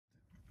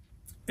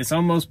it's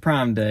almost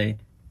Prime Day,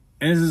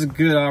 and this is a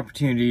good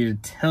opportunity to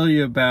tell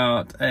you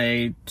about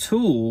a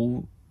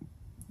tool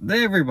that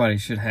everybody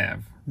should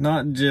have.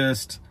 Not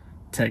just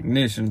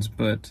technicians,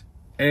 but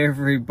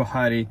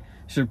everybody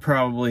should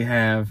probably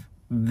have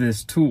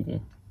this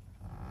tool.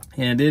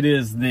 And it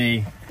is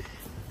the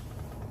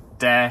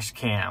dash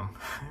cam.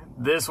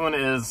 This one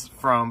is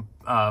from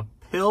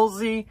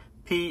Pelsee,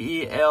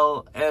 P-E-L-S-E-E.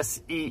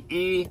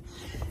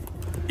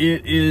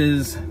 It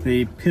is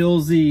the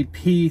Pelsee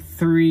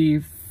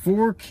P3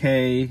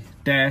 4K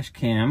dash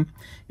cam.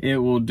 It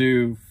will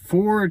do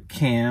forward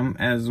cam,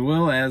 as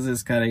well as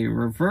it's got a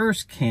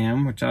reverse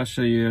cam, which I'll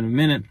show you in a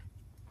minute.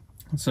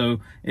 So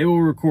it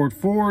will record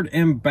forward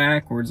and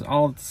backwards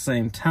all at the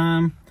same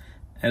time,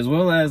 as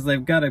well as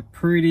they've got a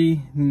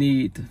pretty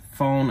neat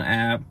phone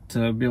app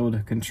to be able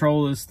to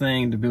control this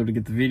thing, to be able to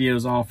get the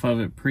videos off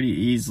of it pretty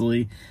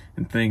easily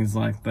and things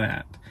like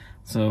that.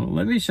 So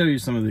let me show you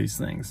some of these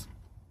things.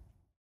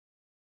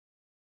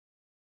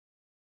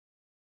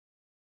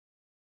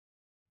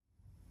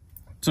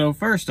 So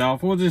first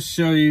off, we'll just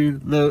show you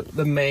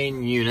the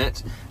main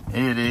unit.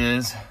 It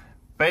is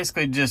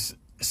basically just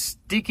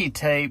sticky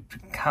tape,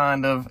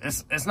 kind of.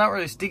 It's not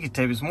really sticky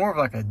tape, it's more of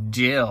like a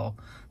gel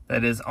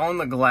that is on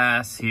the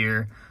glass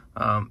here.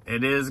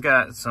 It is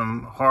got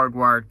some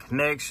hardwired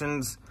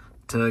connections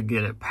to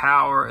get it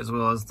power, as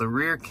well as the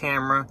rear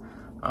camera.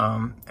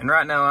 And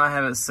right now I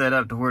have it set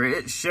up to where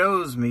it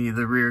shows me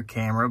the rear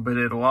camera, but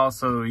it'll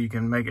also, you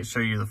can make it show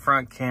you the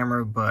front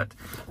camera. But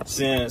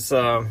since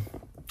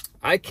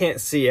I can't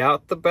see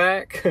out the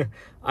back,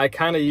 I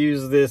kind of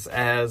use this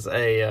as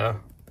a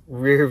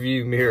rear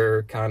view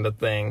mirror kind of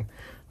thing,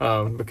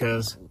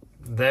 because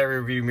that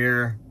rear view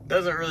mirror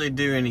doesn't really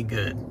do any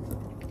good.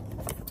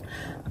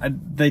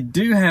 They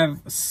do have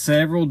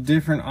several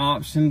different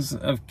options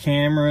of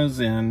cameras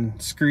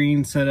and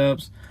screen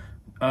setups.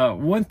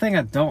 One thing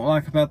I don't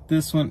like about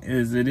this one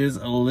is it is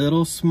a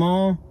little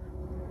small,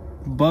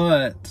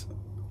 but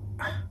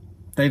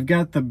they've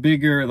got the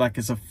bigger, like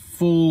it's a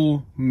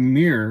full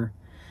mirror.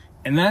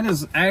 And that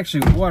is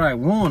actually what I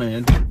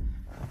wanted,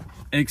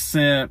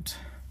 except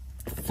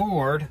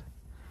Ford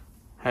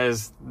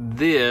has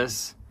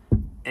this,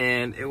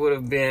 and it would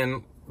have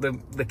been,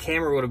 the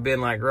camera would have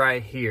been like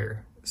right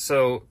here.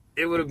 So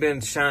it would have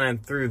been shining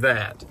through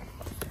that.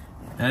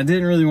 And I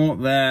didn't really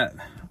want that.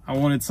 I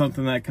wanted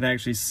something that could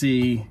actually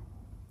see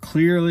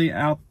clearly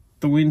out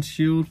the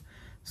windshield.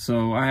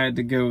 So I had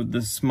to go with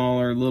the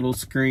smaller little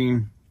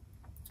screen.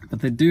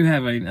 But they do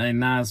have a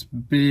nice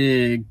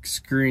big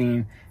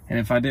screen. And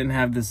if I didn't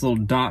have this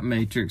little dot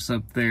matrix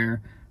up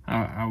there,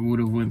 I would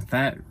have went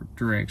that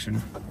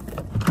direction.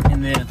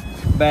 And then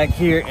back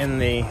here in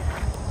the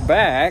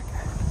back,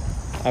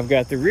 I've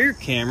got the rear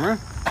camera,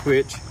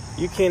 which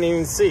you can't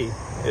even see.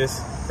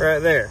 It's right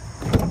there.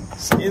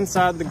 It's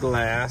inside the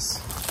glass,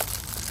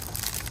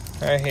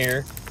 right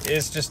here.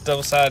 It's just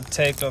double-sided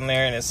taped on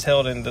there, and it's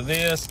held into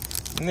this.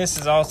 And this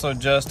is also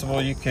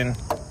adjustable. You can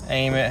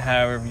aim it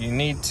however you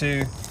need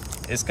to.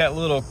 It's got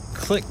little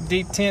click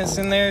detents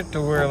in there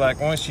to where, like,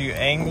 once you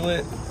angle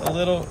it a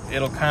little,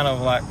 it'll kind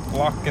of like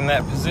lock in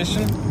that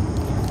position.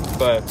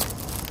 But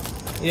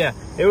yeah,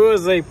 it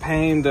was a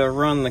pain to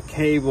run the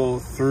cable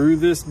through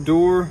this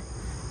door.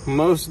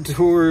 Most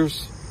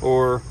doors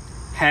or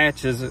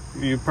hatches,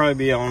 you'd probably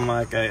be on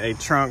like a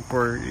trunk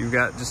where you've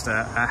got just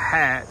a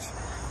hatch.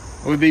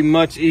 It would be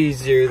much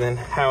easier than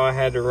how I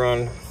had to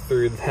run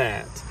through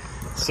that.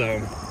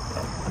 So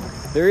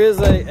there is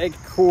a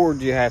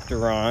cord you have to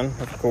run,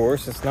 of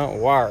course. It's not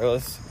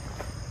wireless.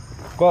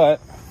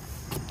 But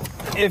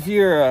if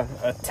you're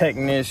a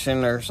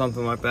technician or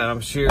something like that,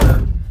 I'm sure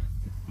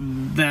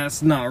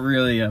that's not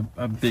really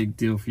a big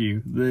deal for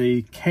you.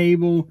 The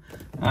cable,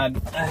 I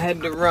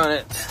had to run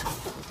it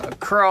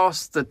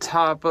across the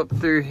top up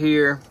through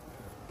here.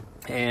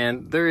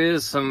 And there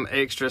is some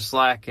extra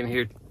slack in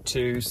here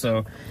too.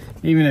 So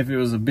even if it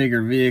was a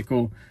bigger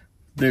vehicle,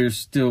 there's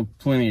still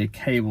plenty of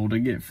cable to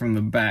get from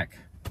the back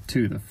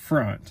to the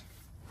front.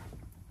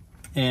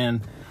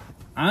 And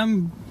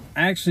I'm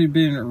actually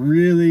been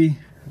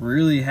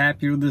really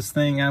happy with this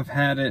thing. I've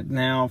had it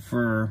now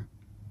for,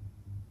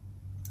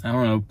 I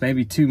don't know,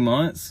 maybe 2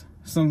 months,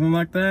 something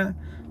like that.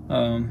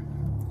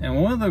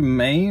 And one of the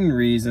main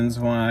reasons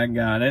why I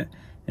got it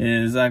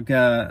is I've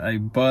got a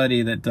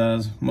buddy that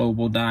does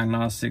mobile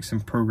diagnostics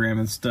and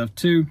programming stuff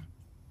too.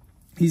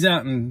 He's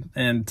out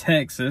in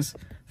Texas,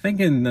 I think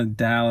in the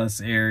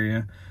Dallas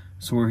area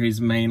is where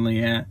he's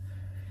mainly at.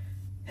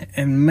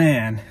 And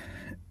man,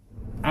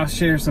 I'll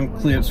share some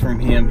clips from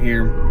him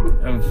here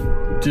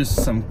of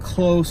just some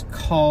close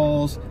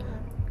calls.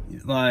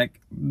 Like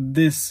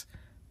this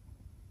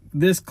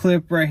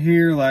clip right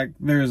here, like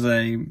there's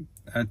a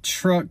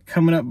truck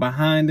coming up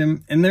behind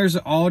him, and there's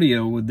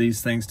audio with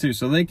these things too,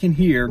 so they can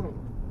hear.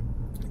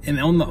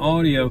 And on the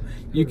audio,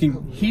 you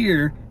can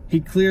hear he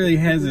clearly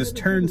has his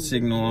turn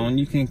signal on.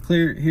 You can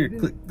clear hear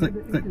click, click,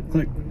 click,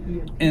 click.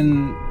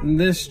 And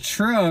this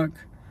truck,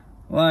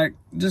 like,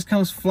 just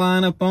comes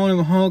flying up on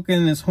him,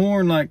 honking his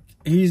horn like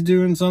he's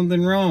doing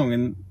something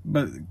wrong.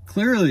 But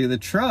clearly the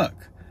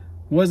truck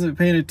wasn't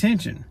paying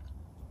attention.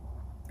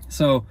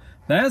 So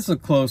that's a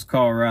close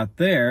call right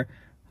there.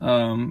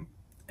 And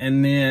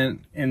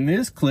then in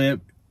this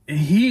clip,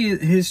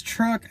 his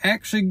truck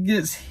actually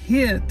gets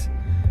hit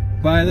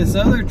by this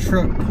other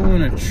truck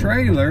pulling a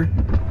trailer,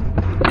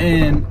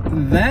 and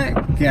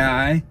that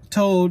guy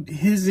told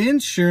his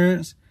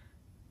insurance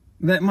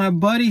that my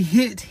buddy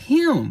hit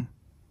him.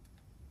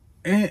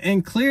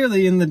 And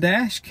clearly in the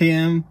dash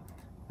cam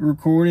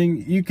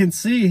recording, you can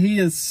see he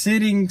is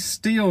sitting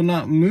still,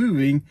 not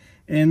moving,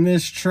 and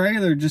this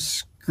trailer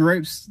just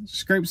scrapes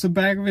the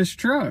back of his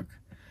truck.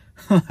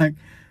 Like,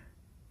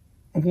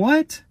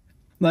 what?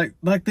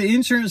 Like the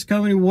insurance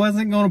company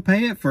wasn't going to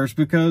pay it first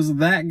because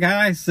that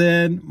guy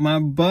said my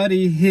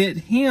buddy hit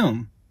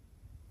him.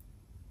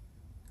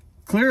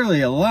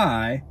 Clearly a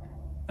lie.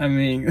 I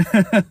mean,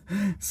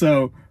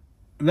 so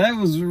that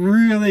was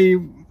really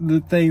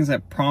the things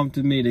that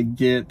prompted me to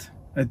get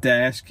a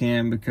dash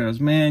cam, because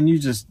man, you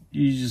just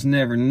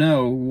never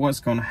know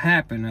what's going to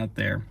happen out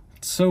there.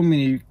 So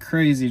many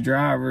crazy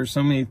drivers,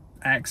 so many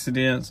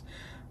accidents.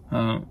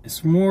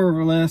 It's more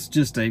or less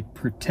just a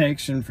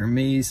protection for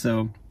me,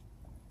 so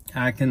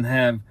I can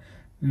have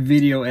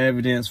video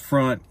evidence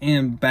front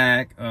and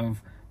back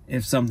of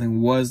if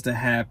something was to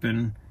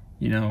happen,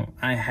 you know,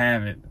 I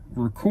have it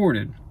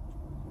recorded.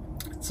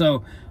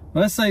 So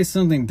let's say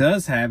something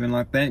does happen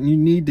like that and you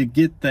need to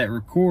get that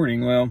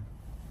recording. Well,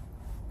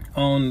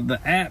 on the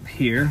app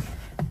here,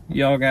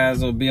 y'all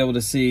guys will be able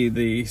to see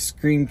the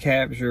screen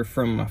capture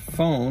from my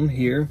phone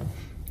here.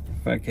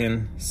 If I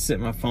can sit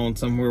my phone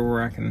somewhere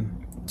where I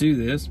can do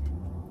this.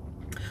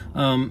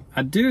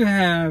 I do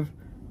have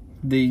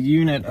the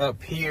unit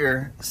up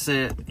here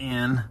set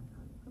in,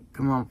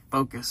 come on,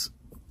 focus.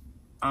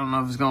 I don't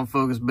know if it's gonna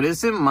focus, but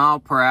it's in mile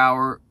per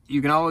hour.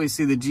 You can always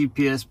see the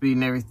GPS speed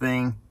and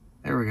everything.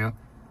 There we go.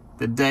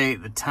 The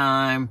date, the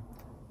time,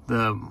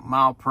 the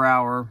mile per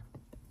hour.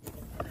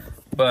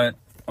 But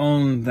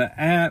on the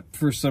app,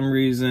 for some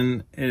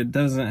reason, it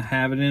doesn't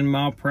have it in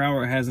mile per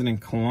hour. It has it in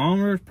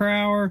kilometers per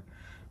hour.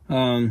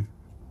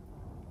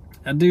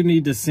 I do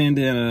need to send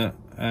in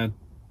a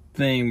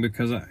thing,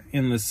 because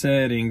in the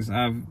settings,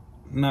 I've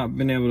not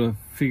been able to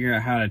figure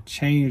out how to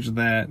change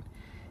that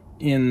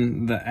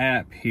in the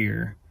app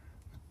here.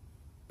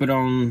 But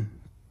on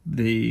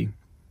the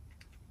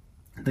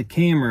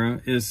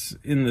camera is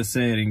in the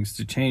settings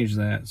to change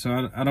that.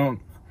 So I don't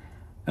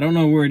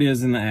know where it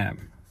is in the app,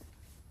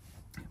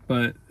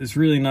 but it's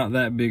really not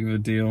that big of a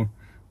deal.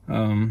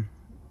 When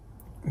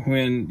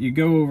you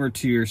go over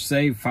to your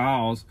save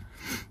files,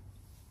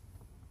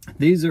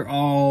 these are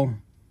all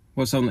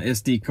what's on the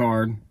SD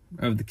card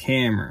of the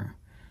camera.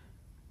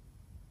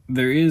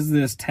 There is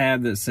this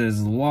tab that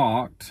says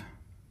locked,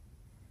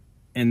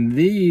 and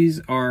these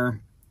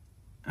are,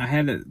 I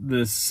had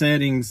the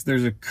settings,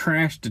 there's a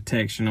crash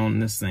detection on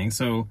this thing.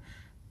 So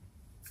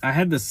I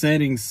had the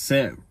settings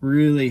set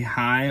really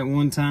high at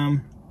one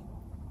time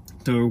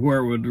to where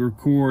it would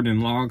record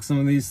and log some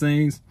of these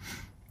things.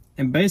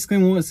 And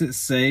basically once it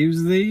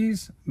saves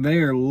these, they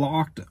are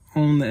locked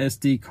on the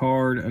SD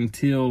card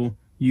until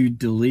you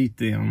delete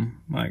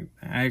them, like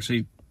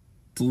actually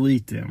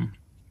delete them.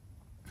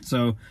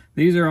 So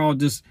these are all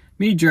just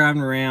me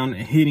driving around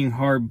and hitting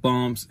hard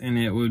bumps, and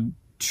it would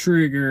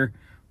trigger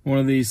one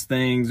of these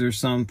things or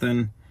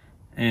something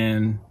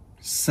and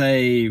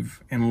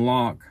save and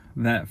lock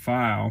that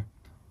file.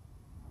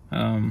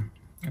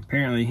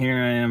 Apparently here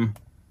I am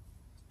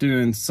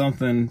doing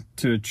something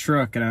to a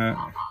truck, and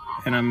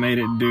I made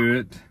it do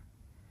it,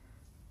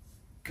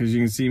 because you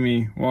can see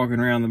me walking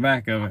around the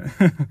back of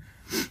it.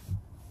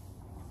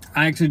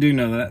 I actually do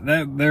know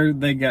that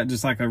they got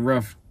just like a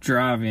rough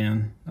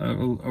drive-in,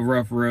 a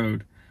rough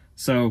road.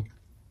 So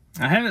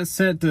I have it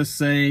set to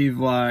save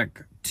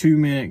like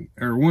 2-minute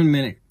or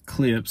 1-minute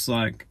clips.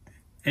 Like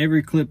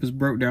every clip is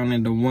broke down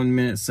into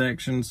 1-minute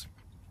sections.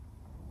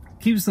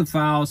 Keeps the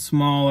file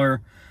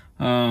smaller,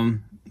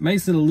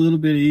 makes it a little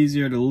bit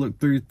easier to look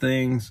through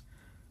things.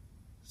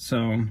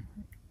 So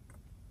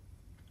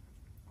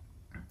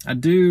I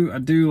do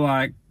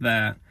like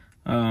that.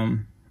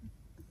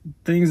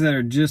 Things that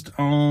are just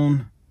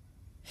on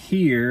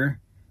here,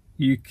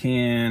 you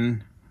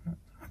can,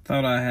 I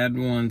thought I had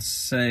one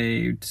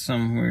saved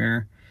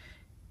somewhere.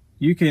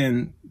 You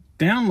can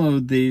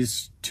download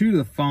these to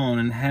the phone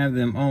and have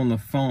them on the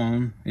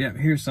phone. Yep,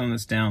 here's some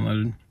that's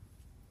downloaded.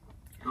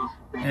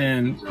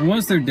 And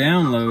once they're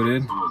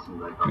downloaded,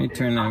 let me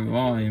turn that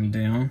volume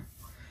down.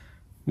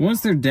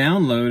 Once they're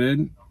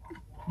downloaded,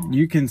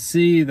 you can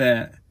see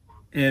that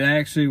it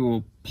actually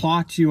will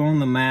plot you on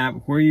the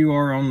map, where you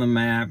are on the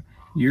map,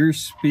 your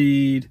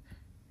speed,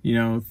 you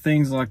know,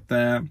 things like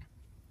that.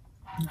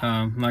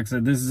 Like I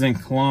said, this is in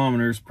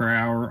kilometers per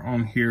hour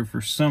on here for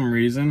some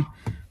reason.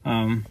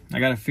 I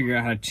got to figure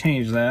out how to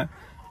change that.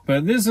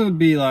 But this would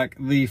be like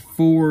the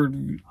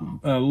forward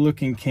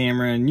looking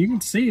camera, and you can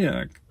see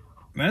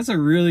that's a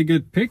really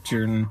good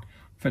picture. And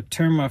if I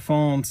turn my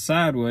phone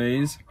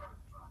sideways,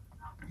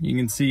 you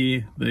can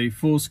see the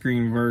full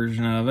screen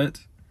version of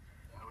it.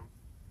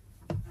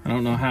 I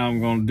don't know how I'm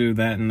going to do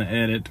that in the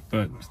edit,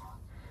 but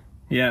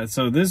Yeah,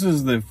 so this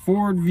is the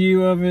forward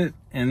view of it,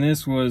 and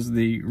this was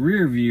the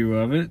rear view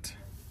of it.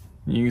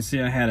 You can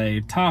see I had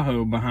a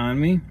Tahoe behind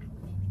me.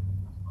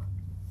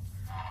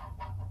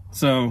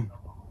 So,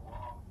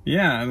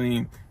 yeah, I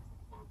mean,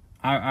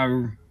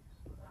 I'm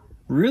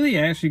really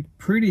actually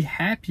pretty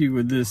happy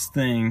with this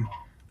thing.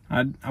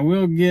 I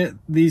will get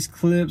these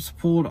clips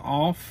pulled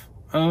off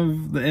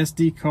of the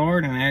SD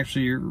card and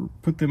actually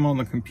put them on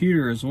the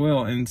computer as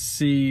well, and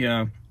see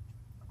if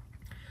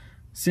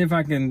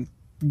I can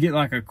get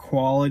like a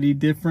quality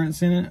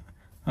difference in it.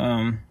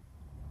 I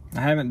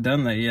haven't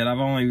done that yet. I've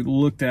only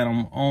looked at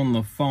them on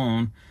the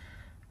phone.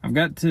 I've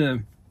got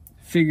to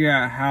figure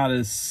out how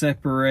to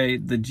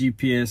separate the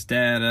GPS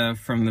data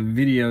from the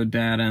video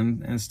data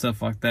and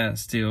stuff like that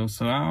still.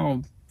 So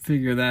I'll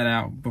figure that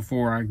out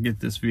before I get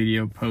this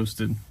video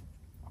posted,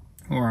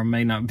 or I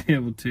may not be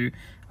able to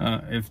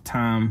if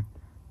time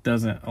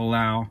doesn't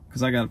allow,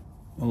 because I got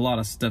a lot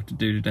of stuff to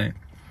do today.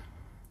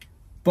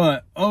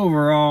 But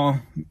overall,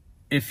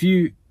 if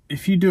you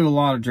do a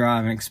lot of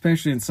driving,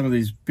 especially in some of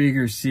these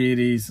bigger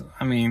cities,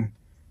 I mean,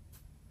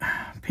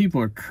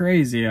 people are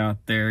crazy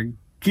out there.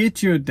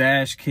 Get you a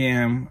dash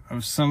cam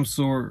of some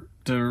sort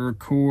to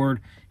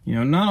record, you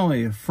know, not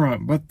only the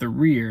front but the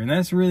rear. And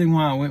that's really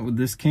why I went with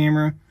this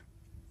camera,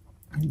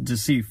 to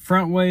see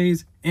front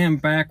ways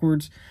and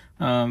backwards.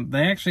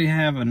 They actually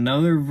have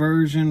another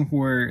version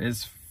where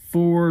it's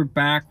forward,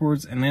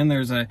 backwards, and then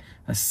there's a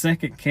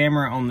second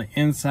camera on the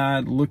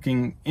inside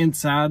looking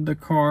inside the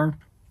car.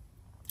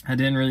 I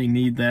didn't really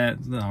need that.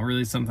 It's not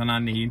really something I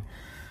need.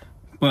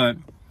 But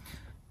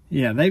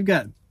yeah, they've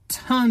got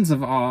tons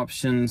of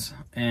options,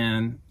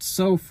 and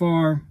so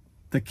far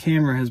the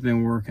camera has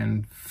been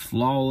working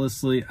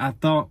flawlessly. I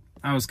thought,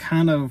 I was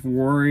kind of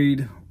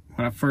worried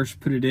when I first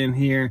put it in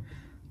here.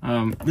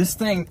 This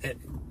thing,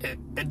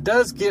 it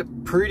does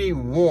get pretty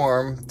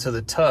warm to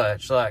the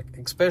touch, like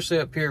especially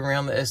up here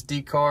around the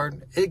SD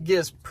card. It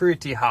gets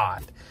pretty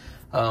hot.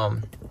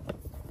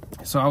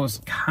 So I was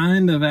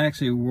kind of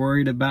actually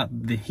worried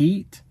about the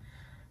heat,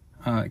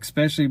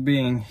 especially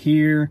being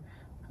here.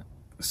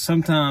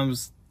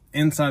 Sometimes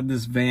inside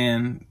this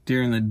van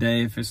during the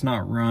day, if it's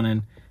not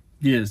running,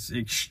 it gets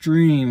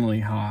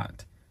extremely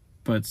hot.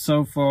 But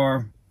so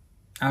far,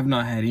 I've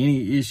not had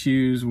any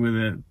issues with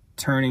it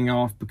turning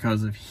off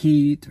because of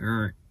heat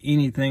or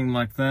anything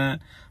like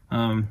that.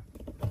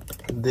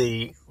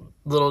 The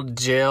little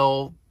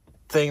gel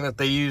thing that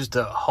they use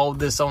to hold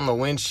this on the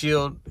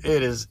windshield,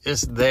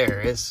 it's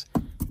there.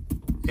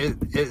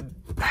 It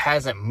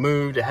hasn't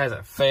moved, it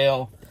hasn't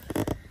failed,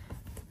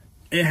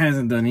 it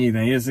hasn't done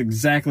anything. It's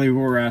exactly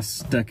where I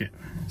stuck it.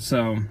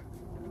 So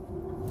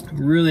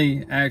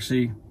really,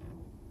 actually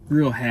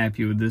real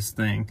happy with this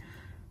thing.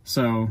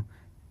 So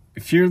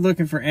if you're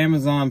looking for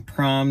Amazon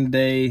Prime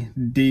Day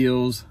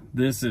deals,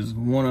 this is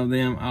one of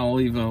them. I'll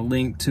leave a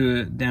link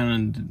to it down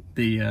in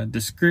the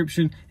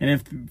description.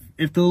 And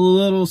if the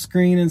little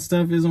screen and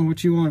stuff isn't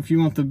what you want, if you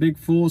want the big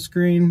full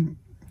screen,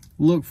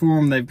 look for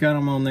them. They've got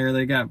them on there.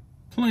 They got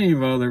plenty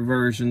of other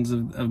versions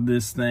of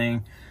this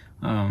thing.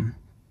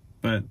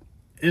 But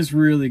it's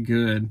really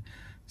good.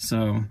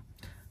 So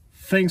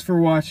thanks for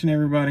watching,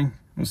 everybody.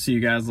 We'll see you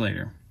guys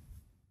later.